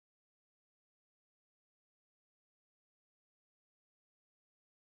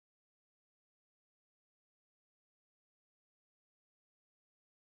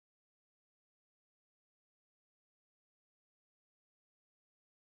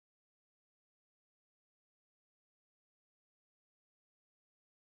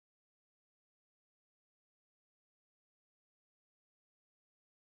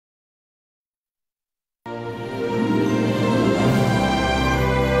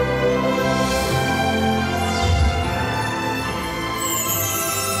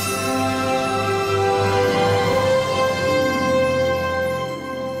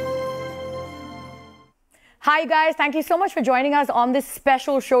Hi guys, thank you so much for joining us on this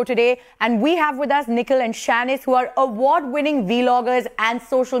special show today. And we have with us Nikhil and Shanice, who are award-winning vloggers and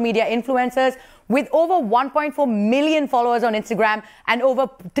social media influencers with over 1.4 million followers on Instagram and over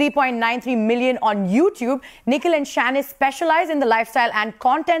 3.93 million on YouTube. Nikhil and Shanice specialize in the lifestyle and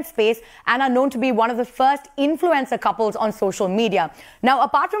content space and are known to be one of the first influencer couples on social media. Now,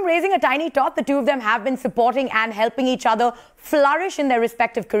 apart from raising a tiny tot, the two of them have been supporting and helping each other flourish in their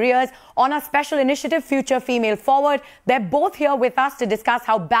respective careers. On our special initiative, Future.Female.Forward, they're both here with us to discuss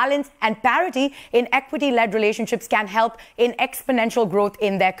how balance and parity in equity-led relationships can help in exponential growth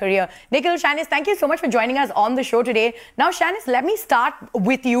in their career. Nikhil, Shanice, thank you so much for joining us on the show today. Now, Shanice, let me start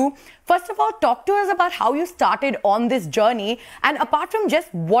with you. First of all, talk to us about how you started on this journey. And apart from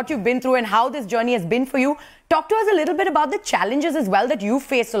just what you've been through and how this journey has been for you, talk to us a little bit about the challenges as well that you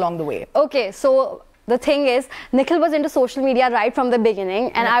faced along the way. Okay, so the thing is, Nikhil was into social media right from the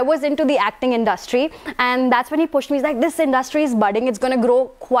beginning, and I was into the acting industry, and that's when he pushed me. He's like, this industry is budding, it's going to grow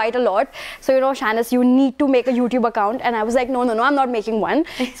quite a lot. So, you know, Shanice, you need to make a YouTube account. And I was like, no, I'm not making one.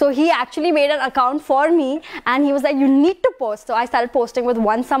 So he actually made an account for me, and he was like, you need to post. So I started posting with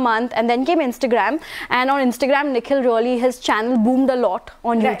once a month, and then came Instagram. And on Instagram, Nikhil really, his channel boomed a lot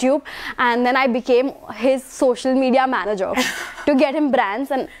on YouTube. And then I became his social media manager to get him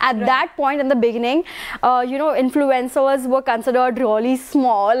brands. And at that point in the beginning, you know, influencers were considered really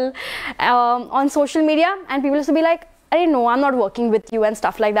small on social media, and people used to be like, I didn't know, I'm not working with you and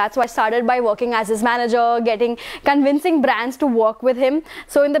stuff like that. So I started by working as his manager, convincing brands to work with him.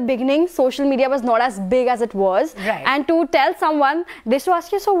 So in the beginning, social media was not as big as it was. And to tell someone, they used to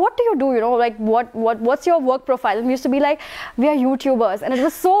ask you, so what do you do? You know, like what's your work profile? And we used to be like, we are YouTubers. And it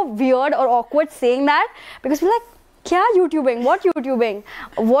was so weird or awkward saying that, because we're like, kya YouTubing? What YouTubing?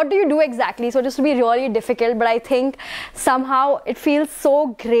 What do you do exactly? So it used to be really difficult, but I think somehow it feels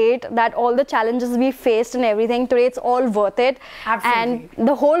so great that all the challenges we faced and everything, today it's all worth it. Absolutely. And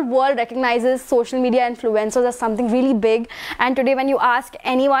the whole world recognizes social media influencers as something really big. And today when you ask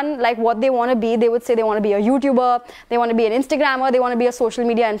anyone like what they want to be, they would say they want to be a YouTuber, they want to be an Instagrammer, they want to be a social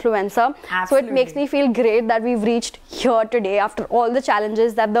media influencer. Absolutely. So it makes me feel great that we've reached here today after all the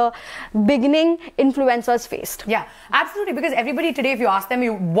challenges that the beginning influencers faced. Yeah. Absolutely, because everybody today, if you ask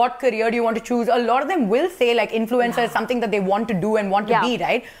them what career do you want to choose, a lot of them will say like influencer is something that they want to do and want to be,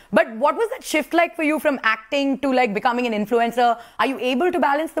 right? But what was that shift like for you from acting to like becoming an influencer? Are you able to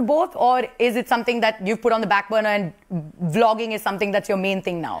balance the both, or is it something that you've put on the back burner and vlogging is something that's your main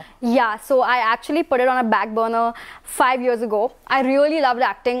thing now? Yeah, so I actually put it on a back burner 5 years ago. I really loved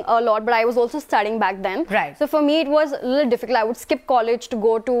acting a lot, but I was also studying back then. Right. So for me, it was a little difficult. I would skip college to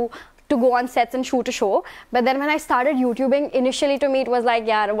go on sets and shoot a show. But then when I started YouTubing, initially to me it was like,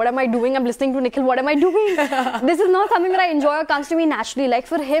 yeah, what am I doing? I'm listening to Nikhil, what am I doing? This is not something that I enjoy or comes to me naturally. Like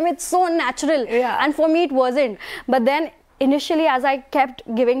for him, it's so natural. And for me, it wasn't. But then initially, as I kept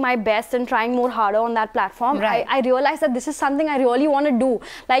giving my best and trying more harder on that platform, I realized that this is something I really want to do.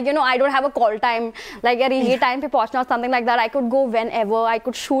 Like, you know, I don't have a call time, like a time pe pahunchna or something like that. I could go whenever, I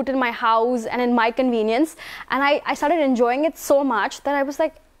could shoot in my house and in my convenience. And I started enjoying it so much that I was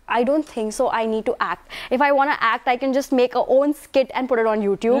like, I don't think so. I need to act. If I want to act, I can just make a own skit and put it on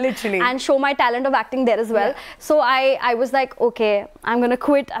YouTube. Literally. And show my talent of acting there as well. So I was like, okay, I'm going to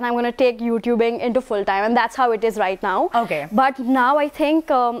quit and I'm going to take YouTubing into full time. And that's how it is right now. Okay. But now I think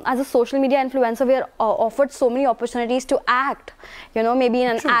as a social media influencer, we are offered so many opportunities to act, you know, maybe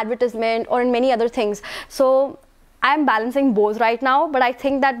in an advertisement or in many other things. So I'm balancing both right now, but I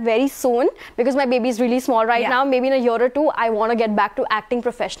think that very soon, because my baby is really small right now, maybe in a year or two, I want to get back to acting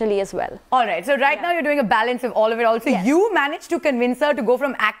professionally as well. All right. So right now you're doing a balance of all of it. Also, you managed to convince her to go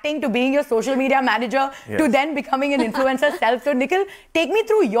from acting to being your social media manager to then becoming an influencer self. So Nikhil, take me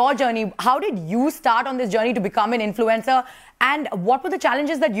through your journey. How did you start on this journey to become an influencer? And what were the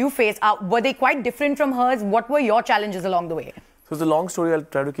challenges that you faced? Were they quite different from hers? What were your challenges along the way? So it's a long story. I'll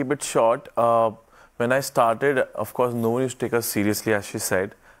try to keep it short. When I started, of course, no one used to take us seriously, as she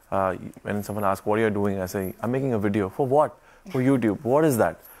said. When someone asked, what are you doing? I say, I'm making a video. For what? For YouTube. What is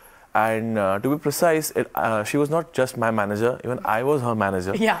that? And to be precise, she was not just my manager. Even I was her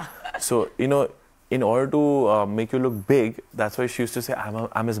manager. So, you know, in order to make you look big, that's why she used to say,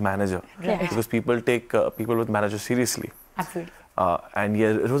 I'm his manager. Because people take people with managers seriously. Absolutely. And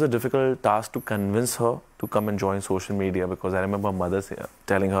yeah, it was a difficult task to convince her to come and join social media, because I remember mother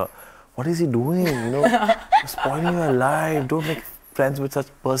telling her, what is he doing? You know, spoiling your life. Don't make friends with such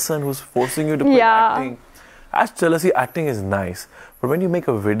person who's forcing you to quit acting. As jealousy, acting is nice. But when you make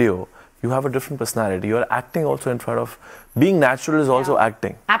a video, you have a different personality. You're acting also in front of... Being natural is also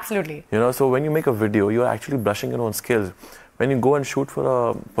acting. Absolutely. You know, so when you make a video, you're actually brushing your own skills. When you go and shoot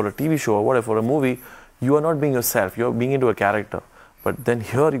for a TV show or whatever, for a movie, you are not being yourself. You're being into a character. But then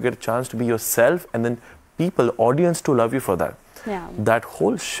here you get a chance to be yourself, and then people, audience to love you for that. Yeah. That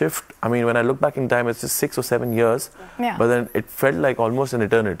whole shift, I mean, when I look back in time, it's just 6 or 7 years, but then it felt like almost an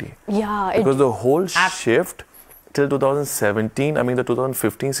eternity. Yeah. Because the whole shift till 2017, I mean, the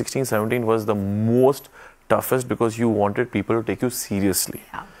 2015, 16, 17 was the most toughest because you wanted people to take you seriously.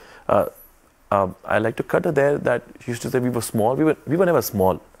 Yeah. I like to cut it there that you used to say we were small. We were never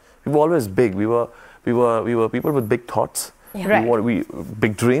small. We were always big. We were people with big thoughts. Yeah.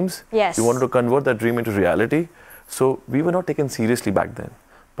 Big dreams. Yes. We wanted to convert that dream into reality. So we were not taken seriously back then.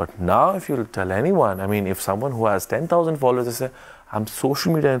 But now if you tell anyone, I mean, if someone who has 10,000 followers, they say, I'm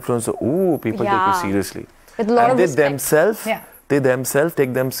social media influencer, ooh, people take you seriously. With a lot and of respect. They themselves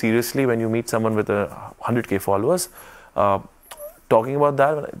take them seriously when you meet someone with 100K followers. Talking about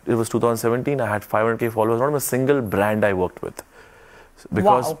that, it was 2017, I had 500K followers, not a single brand I worked with.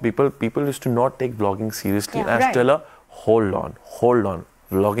 Because people used to not take vlogging seriously. And I tell her, hold on.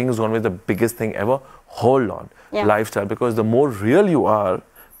 Vlogging is going to be the biggest thing ever. Hold on. Lifestyle, because the more real you are,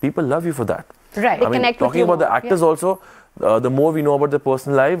 people love you for that. Right. I mean, talking about the actors also, the more we know about their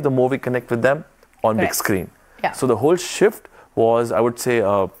personal life, the more we connect with them on big screen. Yeah. So the whole shift was, I would say,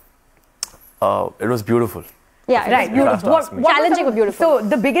 it was beautiful. Yeah, right. Challenging but beautiful. So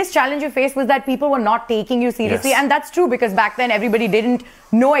the biggest challenge you faced was that people were not taking you seriously, and that's true because back then everybody didn't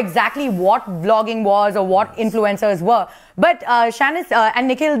know exactly what vlogging was or what influencers were. But Shanice and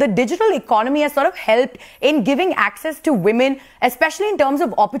Nikhil, the digital economy has sort of helped in giving access to women, especially in terms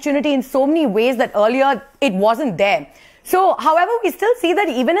of opportunity in so many ways that earlier it wasn't there. So, however, we still see that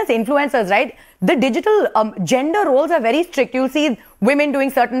even as influencers, right, the digital gender roles are very strict. You'll see women doing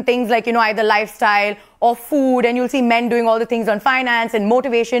certain things like, you know, either lifestyle or food, and you'll see men doing all the things on finance and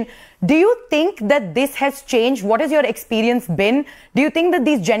motivation. Do you think that this has changed? What has your experience been? Do you think that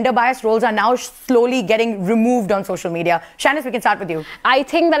these gender biased roles are now slowly getting removed on social media? Shanice, we can start with you. I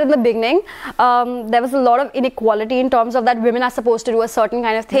think that in the beginning, there was a lot of inequality in terms of that women are supposed to do a certain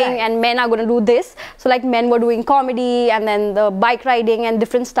kind of thing and men are going to do this. So like men were doing comedy and then the bike riding and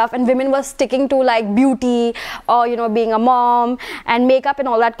different stuff, and women were sticking to like beauty or, you know, being a mom and makeup and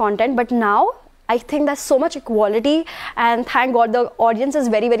all that content. But now I think there's so much equality, and thank God the audience is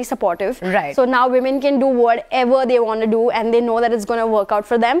very, very supportive. Right. So now women can do whatever they want to do, and they know that it's going to work out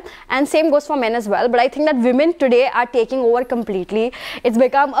for them. And same goes for men as well. But I think that women today are taking over completely. It's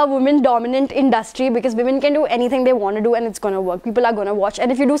become a women-dominant industry because women can do anything they want to do, and it's going to work. People are going to watch.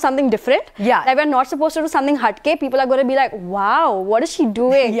 And if you do something different, like we're not supposed to do something hatke, people are going to be like, wow, what is she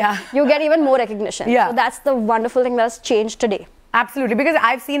doing? You get even more recognition. So that's the wonderful thing that's changed today. Absolutely, because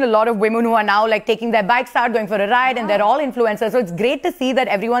I've seen a lot of women who are now like taking their bikes out, going for a ride, and they're all influencers. So it's great to see that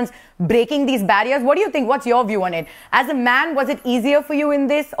everyone's breaking these barriers. What do you think? What's your view on it? As a man, was it easier for you in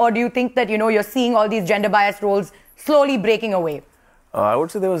this, or do you think that, you know, you're seeing all these gender biased roles slowly breaking away? I would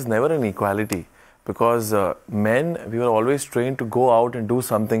say there was never an equality, because men, we were always trained to go out and do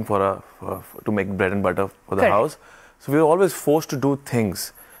something to make bread and butter for the house. So we were always forced to do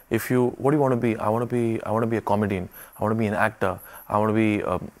things. What do you want to be? I want to be a comedian. I want to be an actor. I want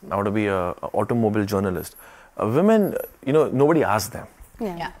to be a automobile journalist. Women, you know, nobody asked them.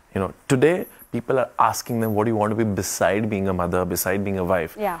 You know, today people are asking them, what do you want to be beside being a mother, beside being a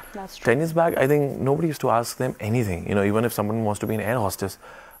wife? Yeah, that's true. 10 years back, I think nobody used to ask them anything. You know, even if someone wants to be an air hostess,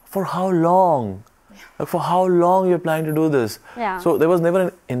 for how long? Like, for how long you're planning to do this? So there was never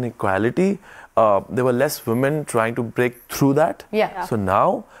an inequality. There were less women trying to break through that. So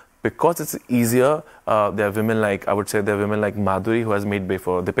now, because it's easier, there are women like, I would say there are women like Madhuri, who has made way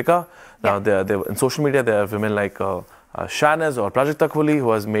for Deepika. Now in social media, there are women like Shanice or Prajakta Kholi,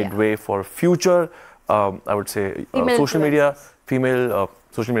 who has made way for future, I would say, social media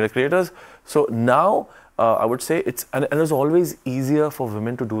creators. So now, I would say and it's always easier for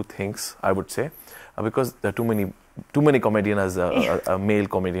women to do things, I would say, because there are too many comedians as a male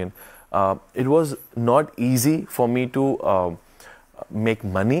comedian. It was not easy for me to make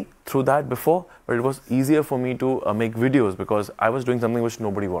money through that before, but it was easier for me to make videos because I was doing something which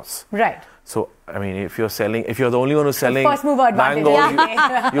nobody was. Right. So, I mean, if you're the only one who's selling first mover advantage.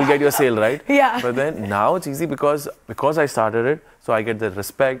 mangoes, you'll get your sale, right? But then now it's easy because I started it, so I get that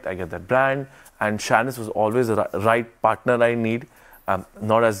respect, I get that brand, and Shanice was always the right partner I need.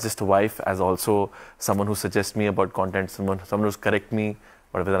 Not as just a wife, as also someone who suggests me about content, someone who's correct me,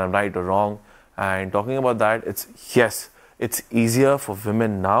 whether I'm right or wrong. And talking about that, it's easier for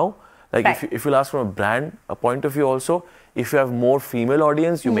women now. Like if you'll ask from a brand point of view also, if you have more female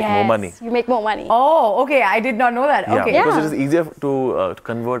audience, you make more money. You make more money. Oh, okay. I did not know that. Okay. Because it is easier to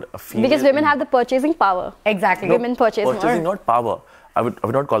convert a female. Because women have the purchasing power. Exactly. Women purchase more. Purchasing, not power. I would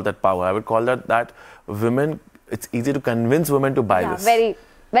not call that power. I would call that women, it's easy to convince women to buy this. Very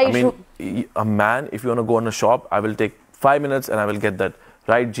true. A man, if you want to go in a shop, I will take 5 minutes and I will get that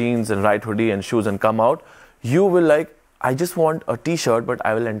right jeans and right hoodie and shoes and come out. You will like, I just want a t-shirt, but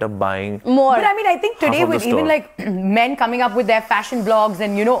I will end up buying more. But I mean, I think today with even like men coming up with their fashion blogs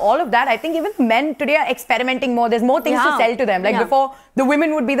and all of that, I think even men today are experimenting more. There's more things to sell to them. Like before, the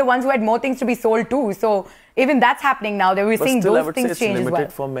women would be the ones who had more things to be sold too. So even that's happening now. We're seeing those things change as well.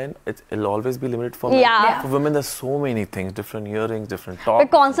 Limited for men. It'll always be limited for men. Yeah. For women, there's so many things, different earrings, different tops. We're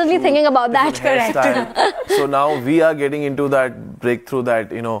constantly thinking about that. Correct. So now we are getting into that breakthrough that,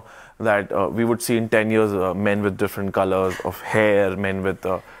 that we would see in 10 years men with different colors of hair, men with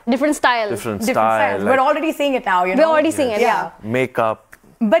different styles. Different styles. We're already seeing it now, We're already seeing it, yeah. Makeup.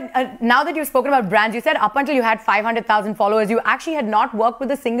 But now that you've spoken about brands, you said up until you had 500,000 followers, you actually had not worked with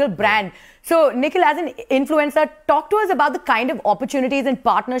a single brand. So, Nikhil, as an influencer, talk to us about the kind of opportunities and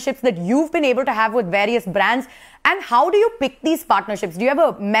partnerships that you've been able to have with various brands. And how do you pick these partnerships? Do you have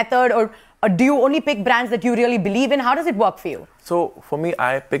a method or do you only pick brands that you really believe in? How does it work for you? So, for me,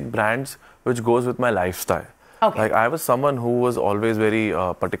 I pick brands which goes with my lifestyle. Okay. Like, I was someone who was always very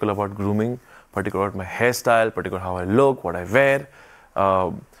particular about grooming, particular about my hairstyle, particular how I look, what I wear.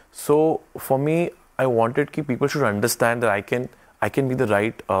 So for me, I wanted people should understand that I can be the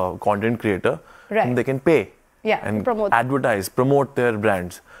right content creator, and they can pay and promote their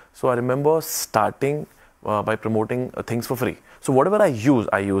brands. So I remember starting by promoting things for free. So whatever I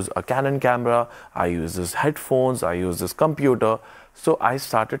use a Canon camera, I use this headphones, I use this computer. So I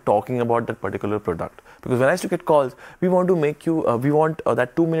started talking about that particular product, because when I used to get calls, we want to make you, we want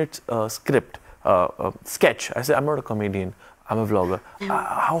that 2 minutes script, sketch. I said, I'm not a comedian. I'm a vlogger.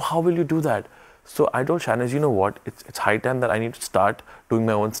 How will you do that? So I told Shanice, you know what? It's high time that I need to start doing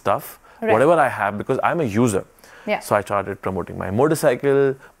my own stuff, whatever I have, because I'm a user. So I started promoting my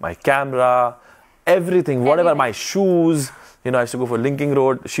motorcycle, my camera, everything, whatever, my shoes. I used to go for Linking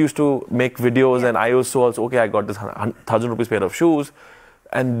Road. She used to make videos, and I also okay, I got this 1,000 rupees pair of shoes.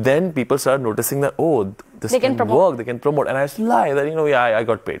 And then people started noticing that, oh, this can work, they can promote. And I used to lie that, I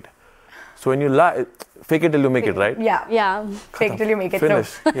got paid. So when you lie, fake it till you make it, right? Yeah. Fake it till you make it. Finish.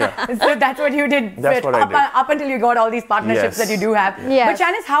 So that's what you did. That's what I did. Up until you got all these partnerships that you do have. But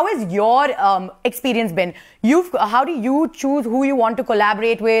Shanice, how has your experience been? How do you choose who you want to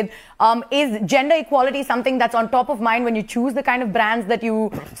collaborate with? Is gender equality something that's on top of mind when you choose the kind of brands that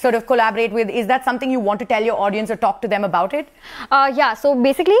you sort of collaborate with? Is that something you want to tell your audience or talk to them about it? So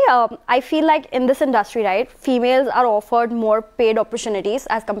basically, I feel like in this industry, right, females are offered more paid opportunities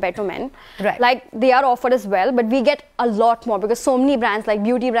as compared to men. Right. Like they are offered as well, but we get a lot more because so many brands like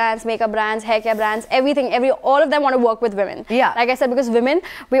beauty brands, makeup brands, hair care brands, all of them want to work with women. Yeah. Like I said, because women,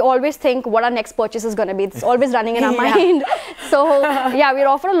 we always think what our next purchase is going to be. It's always running in our mind. So we're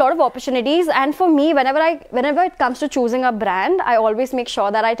offered a lot of opportunities. And for me, whenever it comes to choosing a brand, I always make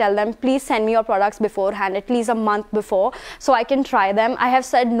sure that I tell them, please send me your products beforehand, at least a month before, so I can try them. I have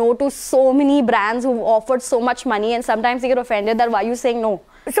said no to so many brands who've offered so much money, and sometimes they get offended that why are you saying no?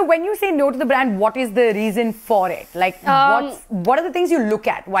 So when you say no to the brand, what is the reason for it? Like, what are the things you look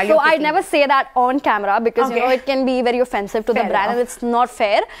at while you're picking? I never say that on camera because, it can be very offensive to the brand and it's not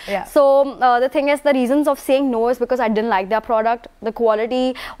fair. So the thing is, the reasons of saying no is because I didn't like their product, the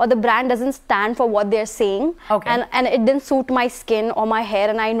quality, or the brand doesn't stand for what they're saying. And it didn't suit my skin or my hair.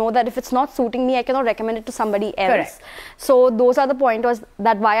 And I know that if it's not suiting me, I cannot recommend it to somebody else. Correct. So those are the pointers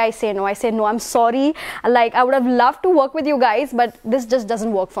that why I say no. I say no, I'm sorry. Like, I would have loved to work with you guys, but this just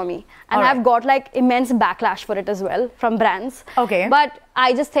doesn't work for me. And I've got like immense backlash for it as well from brands. But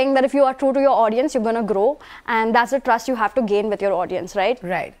I just think that if you are true to your audience, you're gonna grow, and that's the trust you have to gain with your audience, right?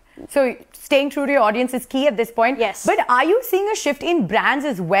 Right. So staying true to your audience is key at this point. Yes. But are you seeing a shift in brands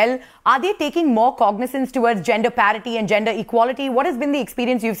as well? Are they taking more cognizance towards gender parity and gender equality? What has been the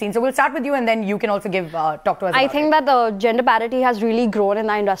experience you've seen? So we'll start with you, and then you can also talk to us about I think that the gender parity has really grown in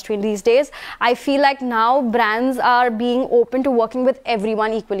the industry these days. I feel like now brands are being open to working with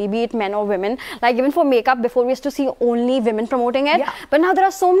everyone equally, be it men or women. Like even for makeup, before we used to see only women promoting it. But now there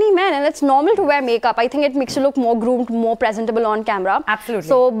are so many men, and it's normal to wear makeup. I think it makes you look more groomed, more presentable on camera. Absolutely.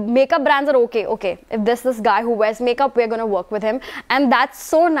 So makeup brands are okay. If this guy who wears makeup, we're going to work with him. And that's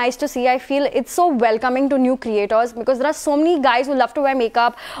so nice to see. I feel it's so welcoming to new creators, because there are so many guys who love to wear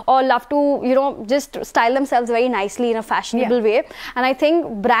makeup or love to, just style themselves very nicely in a fashionable way. And I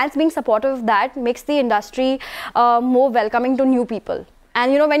think brands being supportive of that makes the industry more welcoming to new people.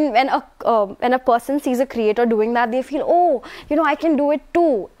 And when a person sees a creator doing that, they feel, oh, I can do it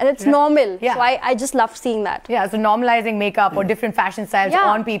too, and it's normal. So I just love seeing that. So normalizing makeup or different fashion styles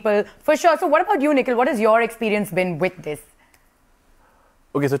on people, for sure. So what about you, Nikhil? What has your experience been with this?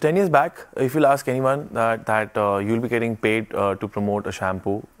 Okay, so 10 years back, if you'll ask anyone that you'll be getting paid to promote a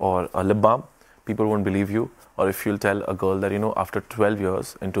shampoo or a lip balm, people won't believe you. Or if you'll tell a girl that, after 12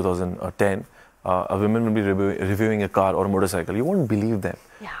 years in 2010, a woman will be reviewing a car or a motorcycle, you won't believe them.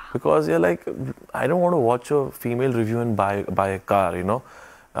 Yeah. Because you're like, I don't want to watch a female review and buy a car,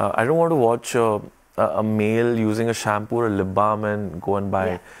 I don't want to watch a male using a shampoo or a lip balm and go and buy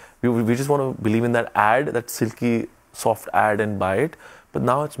it. We just want to believe in that ad, that silky, soft ad, and buy it. But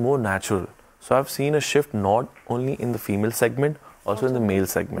now it's more natural. So I've seen a shift not only in the female segment, also in the male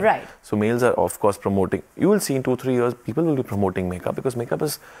segment. Right. So males are, of course, promoting. You will see in 2-3 years, people will be promoting makeup because makeup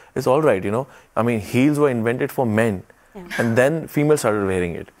is all right, I mean, heels were invented for men. Yeah. And then females started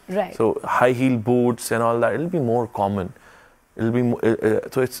wearing it. Right. So high heel boots and all that, it'll be more common. It'll be more,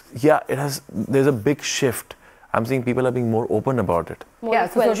 so it's, there's a big shift. I'm seeing people are being more open about it. Yeah,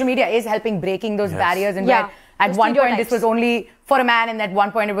 so social media is helping breaking those barriers, and where at the one point this stereotypes. was only for a man, and at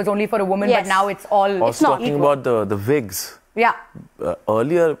one point it was only for a woman, but now it's all Also talking about the wigs. Yeah.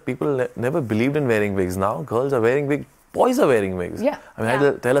 Earlier, people never believed in wearing wigs. Now, girls are wearing wigs. Boys are wearing wigs. Yeah. I mean,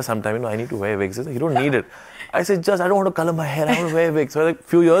 I tell her sometime, I need to wear wigs. You don't need it. I said, I don't want to color my hair. I want to wear wigs. So, like,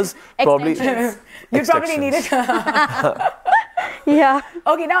 few years, probably. You probably need it. Yeah.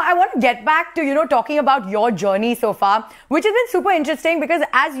 Okay, now I want to get back to, talking about your journey so far, which has been super interesting because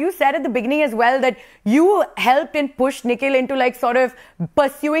as you said at the beginning as well, that you helped and pushed Nikhil into like sort of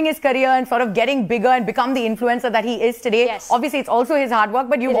pursuing his career and sort of getting bigger and become the influencer that he is today. Yes. Obviously, it's also his hard work,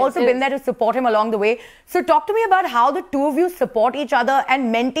 but you've also been there to support him along the way. So talk to me about how the two of you support each other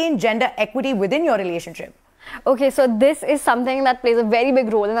and maintain gender equity within your relationship. Okay, so this is something that plays a very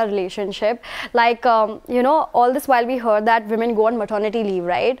big role in our relationship. Like, all this while we heard that women go on maternity leave,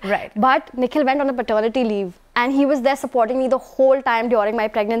 right? Right. But Nikhil went on a paternity leave and he was there supporting me the whole time during my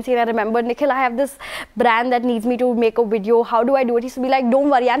pregnancy. And I remember, Nikhil, I have this brand that needs me to make a video. How do I do it? He used to be like, don't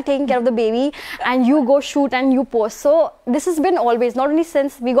worry, I'm taking care of the baby and you go shoot and you post. So this has been always, not only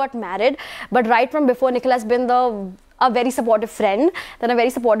since we got married, but right from before, Nikhil has been a very supportive friend, then a very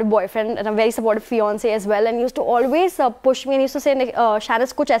supportive boyfriend, and a very supportive fiance as well. And he used to always push me and he used to say,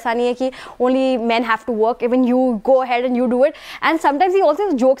 Shanice, kuch aisa nahi hai ki only men have to work, even you go ahead and you do it. And sometimes he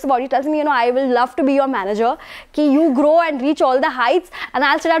also jokes about it. He tells me, I will love to be your manager, ki you grow and reach all the heights and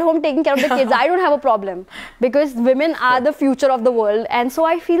I'll sit at home taking care of the kids. I don't have a problem because women are the future of the world. And so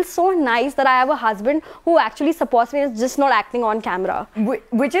I feel so nice that I have a husband who actually supports me and is just not acting on camera.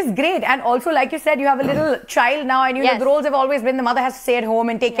 Which is great. And also, like you said, you have a little child now, and the roles have always been the mother has to stay at home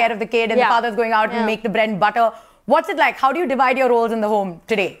and take care of the kid, and the father's going out and make the bread and butter. What's it like? How do you divide your roles in the home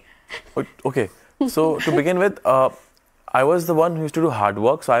today? Okay, so to begin with, I was the one who used to do hard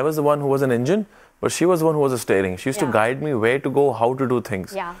work. So I was the one who was an engine, but she was the one who was a steering. She used to guide me where to go, how to do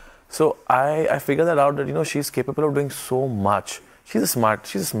things. Yeah. So I figured that out that, she's capable of doing so much. She's a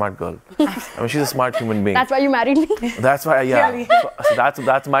smart girl. I mean, she's a smart human being. That's why you married me? That's why, Really? So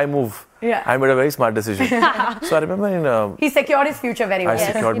that's my move. Yeah. I made a very smart decision. So I remember he secured his future very well.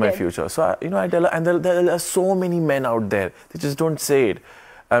 I secured my future. So, I tell her, and there are so many men out there, they just don't say it.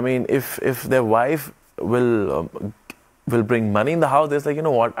 I mean, if their wife will bring money in the house, they're like, you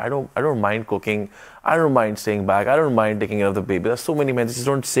know what, I don't mind cooking, I don't mind staying back, I don't mind taking care of the baby. There's so many men, they just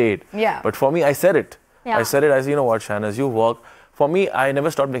don't say it. Yeah. But for me, I said it. Yeah. I said, you know what, Shanice, you work. For me, I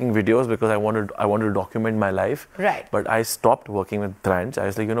never stopped making videos because I wanted to document my life. Right. But I stopped working with brands. I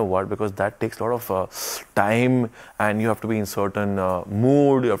was like, you know what, because that takes a lot of time, and you have to be in certain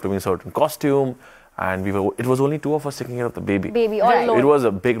mood, you have to be in certain costume, and it was only two of us taking care of the baby. Baby, all alone. It was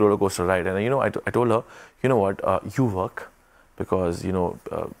a big roller coaster ride, and I told her, you know what, you work because you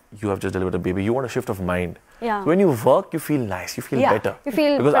have just delivered a baby. You want a shift of mind. Yeah. So when you work, you feel nice, you feel better. You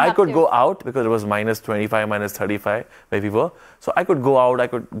feel because productive. I could go out because it was -25, -35 where we were. So I could go out, I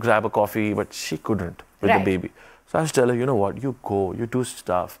could grab a coffee, but she couldn't with the baby. So I used to tell her, you know what, you go, you do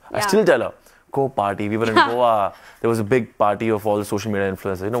stuff. I still tell her, go party. We were in Goa. There was a big party of all the social media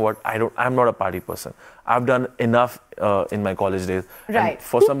influencers. You know what, I'm not a party person. I've done enough in my college days. Right. And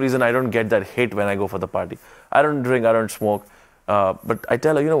for some reason, I don't get that hit when I go for the party. I don't drink, I don't smoke. But I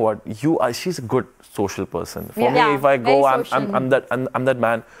tell her, you know what, she's a good social person. For me, if I go, I'm that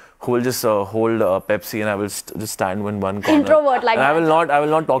man who will just hold Pepsi and I will just stand in one corner. Introvert like that. And I will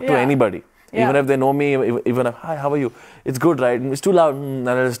not talk to anybody. Even if they know me, even if, hi, how are you? It's good, right? It's too loud, and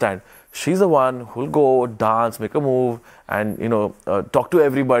I understand. She's the one who'll go, dance, make a move, and, talk to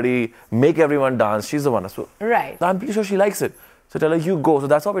everybody, make everyone dance. She's the one. So right. I'm pretty sure she likes it. So tell her, you go. So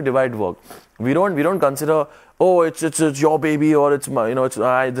that's how we divide work. We don't consider, oh, it's your baby, or it's my,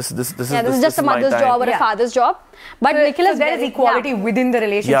 this is just a mother's job or a father's job. But Nikhil is there is equality within the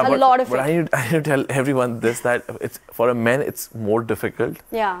relationship. Yeah, a lot of but I need to tell everyone this, that it's for a man it's more difficult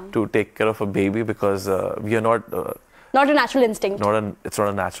to take care of a baby, because we are not a natural instinct. It's not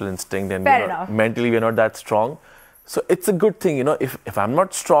a natural instinct, and Fair enough. Mentally we're not that strong. So it's a good thing, if I'm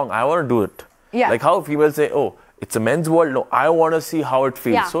not strong, I want to do it. Yeah. Like how people say, oh, it's a men's world. No, I want to see how it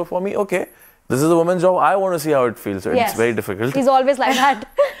feels. Yeah. So for me, okay, this is a woman's job. I want to see how it feels. So it's very difficult. He's always like that.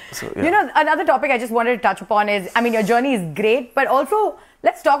 So, another topic I just wanted to touch upon is, your journey is great, but also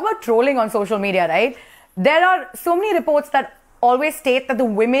let's talk about trolling on social media, right? There are so many reports that always state that the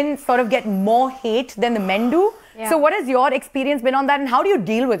women sort of get more hate than the men do. Yeah. So what has your experience been on that, and how do you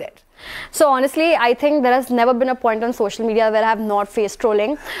deal with it? So honestly, I think there has never been a point on social media where I have not faced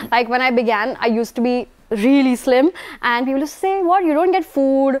trolling. Like when I began, I used to be really slim, and people used to say, what, you don't get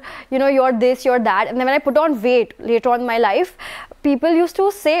food, you're this, you're that. And then when I put on weight later on in my life, people used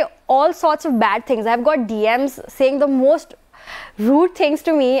to say all sorts of bad things. I've got DMs saying the most rude things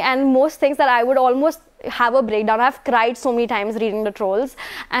to me, and most things that I would almost have a breakdown. I've cried so many times reading the trolls.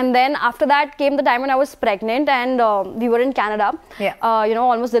 And then after that came the time when I was pregnant, and we were in Canada,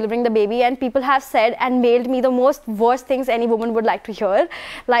 almost delivering the baby, and people have said and mailed me the most worst things any woman would like to hear.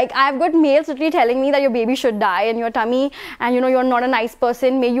 Like, I've got mails literally telling me that your baby should die in your tummy, and you're not a nice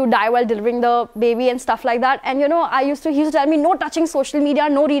person, may you die while delivering the baby, and stuff like that. And he used to tell me, no touching social media,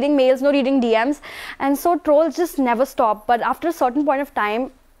 no reading mails, no reading DMs. And so trolls just never stop. But after a certain point of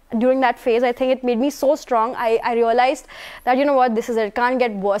time, during that phase, I think it made me so strong. I realized that, this is it. It can't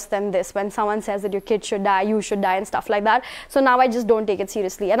get worse than this. When someone says that your kid should die, you should die, and stuff like that. So now I just don't take it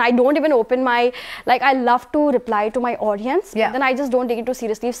seriously. And I don't even open my, I love to reply to my audience. Yeah. But then I just don't take it too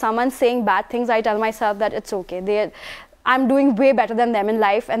seriously. If someone's saying bad things, I tell myself that it's okay. I'm doing way better than them in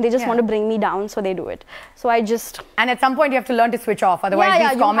life, and they just want to bring me down, so they do it. So I just... And at some point you have to learn to switch off, otherwise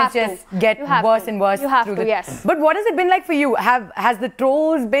these comments just get worse and worse. You have to, yes. But what has it been like for you? Have the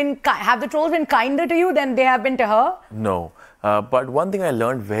trolls been kinder to you than they have been to her? No. But one thing I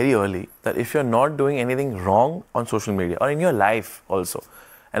learned very early, that if you're not doing anything wrong on social media or in your life also,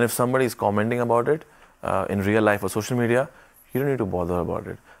 and if somebody is commenting about it in real life or social media, you don't need to bother about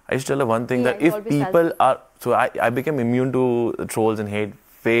it. I used to tell her one thing, that if people are... So I became immune to trolls and hate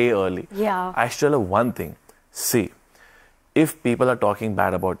way early. Yeah. I used to tell her one thing. See, if people are talking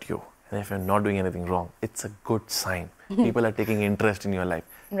bad about you, and if you're not doing anything wrong, it's a good sign. People are taking interest in your life.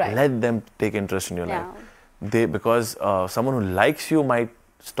 Right. Let them take interest in your life. Because someone who likes you might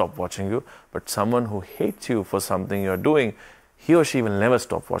stop watching you, but someone who hates you for something you're doing, he or she will never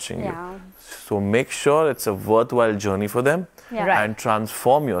stop watching you. So make sure it's a worthwhile journey for them, and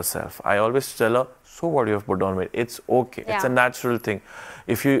transform yourself. I always tell her, so what, you have put on weight? It's okay. It's a natural thing.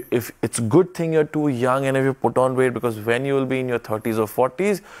 If it's a good thing you're too young and if you put on weight, because when you will be in your 30s or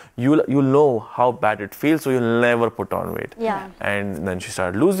 40s, you'll know how bad it feels, so you'll never put on weight. And then she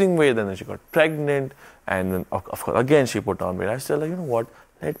started losing weight, and then she got pregnant, and then of course again she put on weight. I tell her, you know what?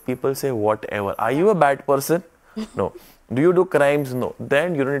 Let people say whatever. Are you a bad person? No. Do you do crimes? No.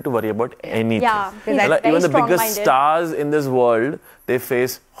 Then you don't need to worry about anything. Even the biggest stars in this world, they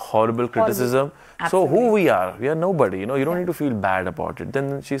face horrible criticism. Absolutely. So who we are nobody. You don't need to feel bad about it.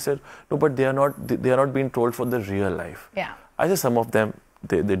 Then she said, no, but they are not being told for the real life. I said, some of them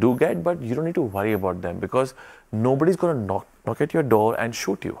they do get, but you don't need to worry about them, because nobody's going to knock at your door and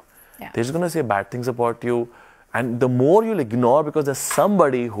shoot you. They're just going to say bad things about you. And the more you'll ignore, because there's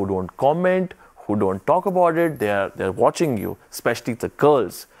somebody who don't comment, who don't talk about it, they're watching you, especially the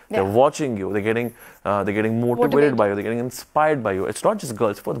girls. They're watching you. They're getting motivated by you. They're getting inspired by you. It's not just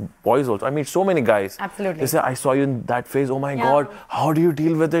girls, for the boys also. I meet so many guys. Absolutely. They say, I saw you in that phase. Oh my God, how do you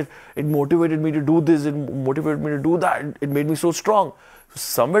deal with it? It motivated me to do this. It motivated me to do that. It made me so strong. So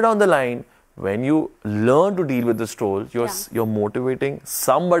somewhere down the line, when you learn to deal with this troll, you're motivating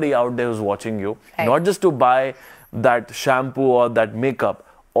somebody out there who's watching you, not just to buy that shampoo or that makeup,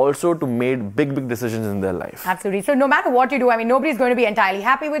 also to make big decisions in their life. Absolutely. So no matter what you do, nobody's going to be entirely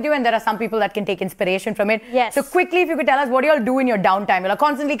happy with you, and there are some people that can take inspiration from it. So quickly, if you could tell us, what do you all do in your downtime? You're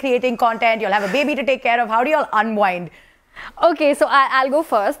constantly creating content, you'll have a baby to take care of. How do you all unwind? Okay, so I'll go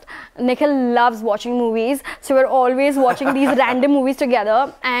first. Nikhil loves watching movies, so we're always watching these random movies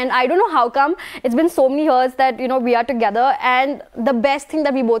together, and I don't know how come it's been so many years that we are together, and the best thing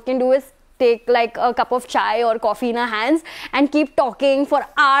that we both can do is take like a cup of chai or coffee in our hands and keep talking for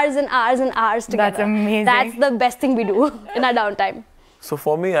hours and hours and hours together. That's amazing. That's the best thing we do in our downtime. So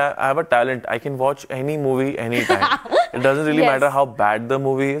for me, I have a talent. I can watch any movie anytime. It doesn't really matter how bad the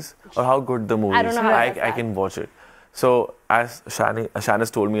movie is or how good the movie is. I don't know how I can watch it. So as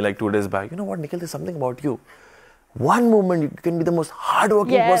Shanice told me like 2 days back, you know what, Nikhil, there's something about you. One moment you can be the most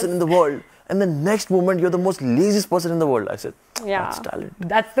hardworking person in the world, and the next moment you're the most laziest person in the world. I said, that's talent.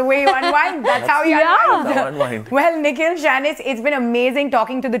 That's the way you unwind. That's how you unwind. That's how I unwind. Well, Nikhil, Shanice, it's been amazing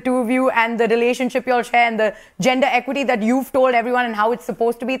talking to the two of you and the relationship you all share and the gender equity that you've told everyone and how it's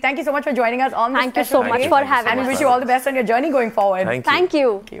supposed to be. Thank you so much for joining us on this Thank you so much for having us. And we wish you all the best on your journey going forward. Thank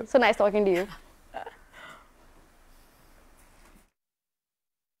you. Thank you. So nice talking to you.